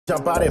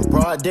Jump out in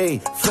broad day,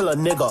 fill a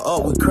nigga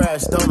up, we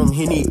crashed on him,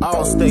 he need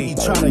all stay. He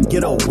tryna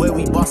get away,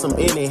 we boss him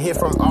in and hit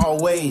from all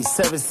ways.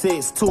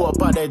 7'6", 2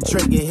 up out that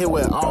Drake, get hit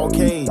with all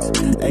K's.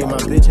 Hey, my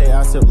bitch, hey,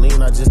 I sip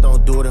lean, I just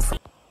don't do it.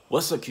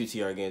 What's up,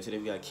 QTR gang? Today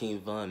we got King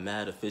Von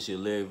Mad official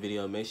lyric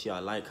video. Make sure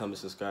y'all like, comment,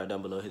 subscribe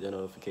down below, hit the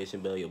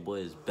notification bell. Your boy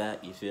is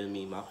back, you feel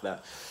me? My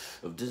bad.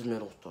 If this man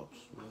don't stop,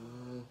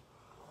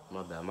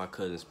 my bad. My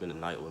cousin spent the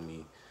night with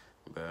me,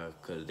 bruh,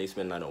 cause they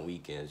spend the night on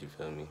weekends, you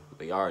feel me?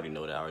 But y'all already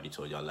know that. I already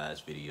told y'all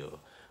last video.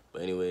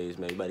 But anyways,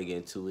 man, everybody get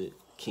into it.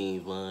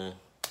 King Von,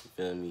 you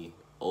feel me?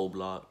 Old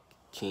Block,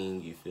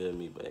 King, you feel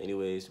me? But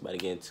anyways, everybody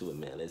get into it,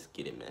 man. Let's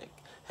get it, man.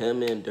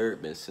 Him and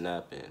Dirt been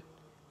snapping.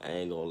 I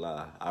ain't gonna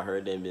lie. I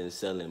heard them been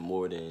selling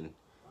more than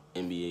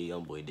NBA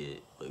Youngboy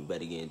did. But we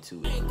better get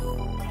into it.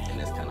 And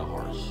that's kind of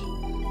harsh.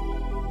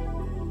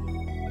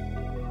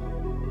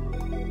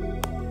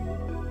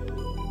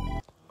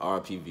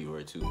 RP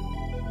viewer too.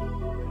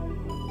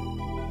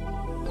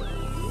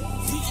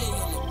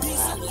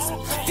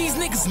 These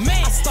niggas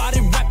mad.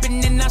 Started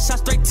rapping and I shot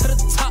straight to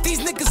the top. These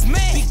niggas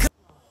mad.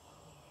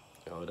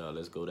 Hold on,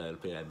 let's go down.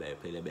 Play that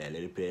back. Play that back.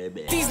 Let it play that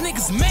back. These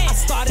niggas mad.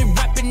 Started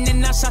rapping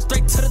and I shot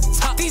straight to the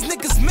top. These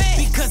niggas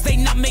mad because they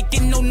not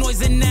making no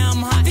noise and now I'm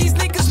hot. These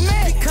niggas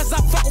mad because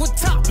I fuck with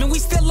top and we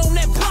still on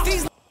that block.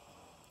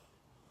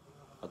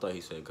 I thought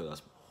he said because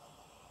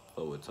I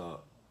fuck with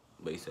top,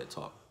 but he said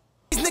talk.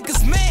 These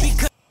niggas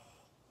mad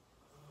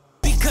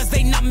because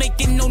they not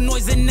making no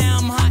noise and now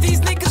I'm hot.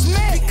 These niggas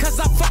mad because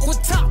I fuck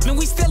with top and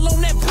we still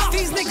on that block.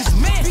 These niggas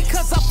mad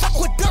because I fuck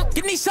with Dirk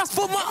and these shots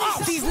for my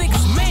ops. These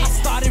niggas mad.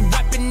 Started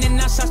rapping and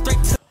I shot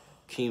straight to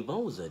King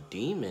Von was a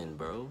demon,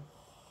 bro.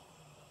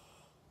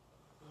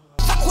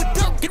 fuck with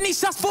Dirk and these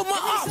shots for my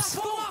ops.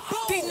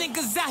 These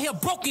niggas out here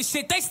broken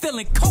shit, they still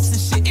in coast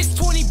and shit. It's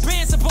 20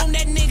 bands up on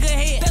that nigga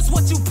head. That's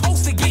what you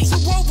supposed to get.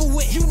 You over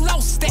with, you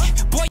lost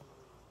that, boy.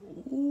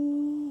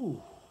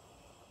 Ooh.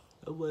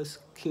 That was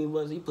King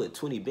Von. He put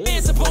 20 bands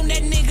Hands up on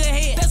that nigga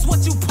head. That's what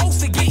you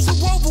supposed to get. You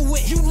over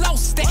with, you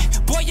lost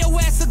that. Boy, your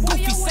ass a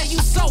goofy. Say you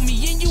saw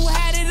me and you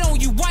had it on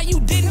you. Why you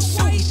didn't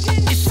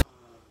shoot?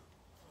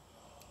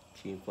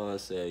 King Von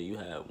said you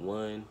had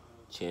one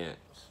chance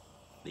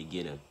to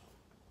get him,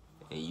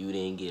 and you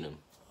didn't get him.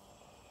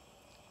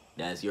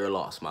 That's your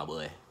loss, my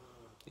boy.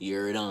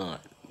 You're done.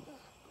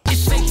 It's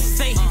safe to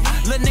say,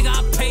 little nigga,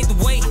 I paid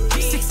the way.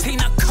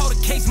 16, I caught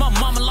a case. My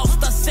mama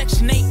lost her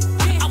Section 8.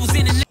 I was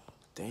in the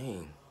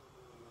Dang,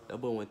 that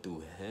boy went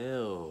through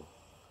hell.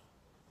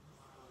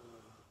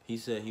 He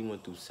said he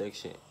went through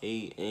Section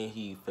 8 and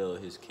he failed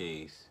his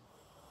case.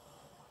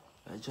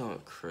 That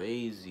junk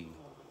crazy.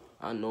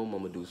 I know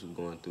Mama Deuce was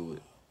going through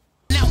it.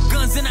 now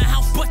guns in the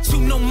house, but you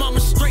know mama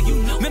straight.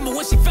 Remember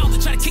when she found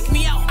it, try to kick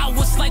me out? I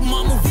was like,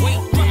 mama,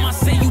 wait. Grandma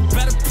say you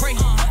better pray.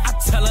 I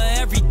tell her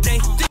every day.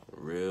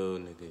 Real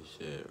nigga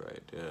shit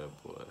right there,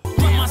 boy.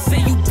 Grandma say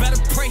you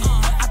better pray.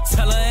 I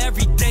tell her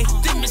every day.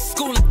 They miss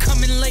school and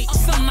coming late.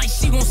 Some nights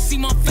she won't see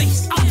my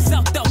face. I was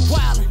out there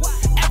wildin'.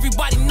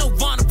 Everybody know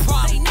Von a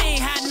problem. They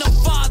ain't had no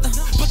father,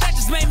 but that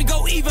just made me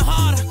go even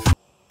harder.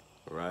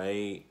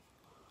 Right?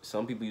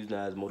 Some people use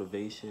that as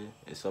motivation,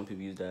 and some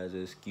people use that as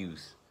an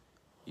excuse.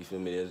 You feel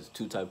me? There's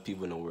two type of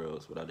people in the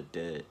world, without a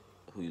dead,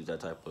 who use that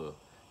type of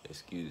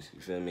excuse.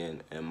 You feel me?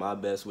 And my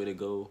best way to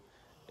go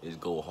is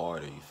go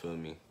harder. You feel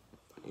me?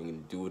 You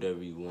can do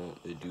whatever you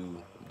want to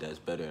do that's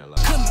better in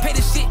life. Couldn't pay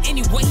the shit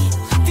anyway.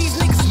 These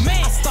niggas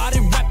mad.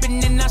 Started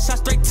rapping and I shot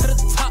straight to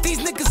the top. These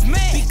niggas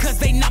mad because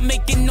they not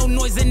making no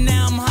noise and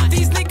now I'm hot.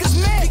 These niggas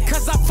mad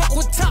because I fuck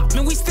with top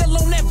and we still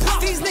on that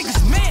block. These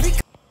niggas mad.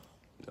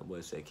 That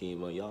boy said, King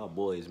Von, y'all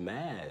boys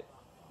mad.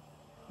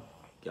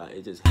 Y'all,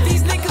 it just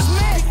These niggas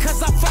mad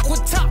because I fuck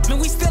with top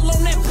and we still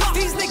on that block.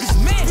 These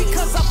niggas mad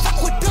because I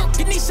fuck with Dirk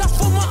and these shots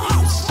for my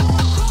ops.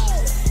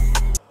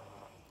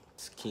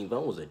 King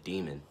Von was a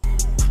demon.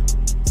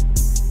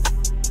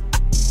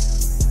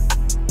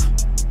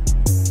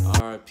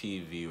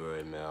 RP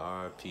V-Roy, man.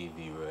 RP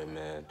V-Roy,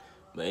 man.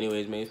 But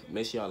anyways,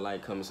 make sure y'all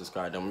like, comment,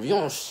 subscribe down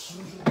below.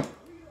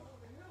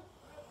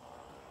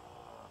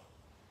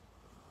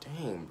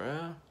 Dang,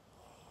 bruh.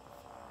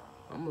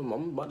 I'm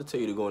about to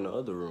tell you to go in the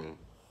other room.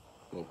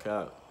 No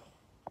cap.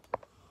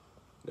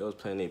 They was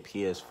playing their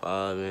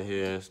PS5 in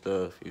here and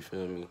stuff, you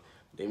feel me?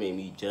 They made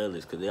me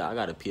jealous because I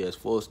got a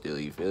PS4 still,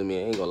 you feel me?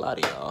 I ain't gonna lie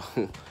to y'all.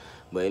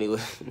 But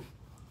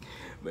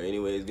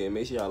anyways, gang,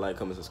 make sure y'all like,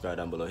 comment, subscribe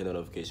down below, hit the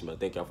notification bell.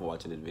 Thank y'all for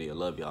watching this video.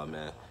 Love y'all,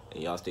 man.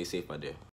 And y'all stay safe out there.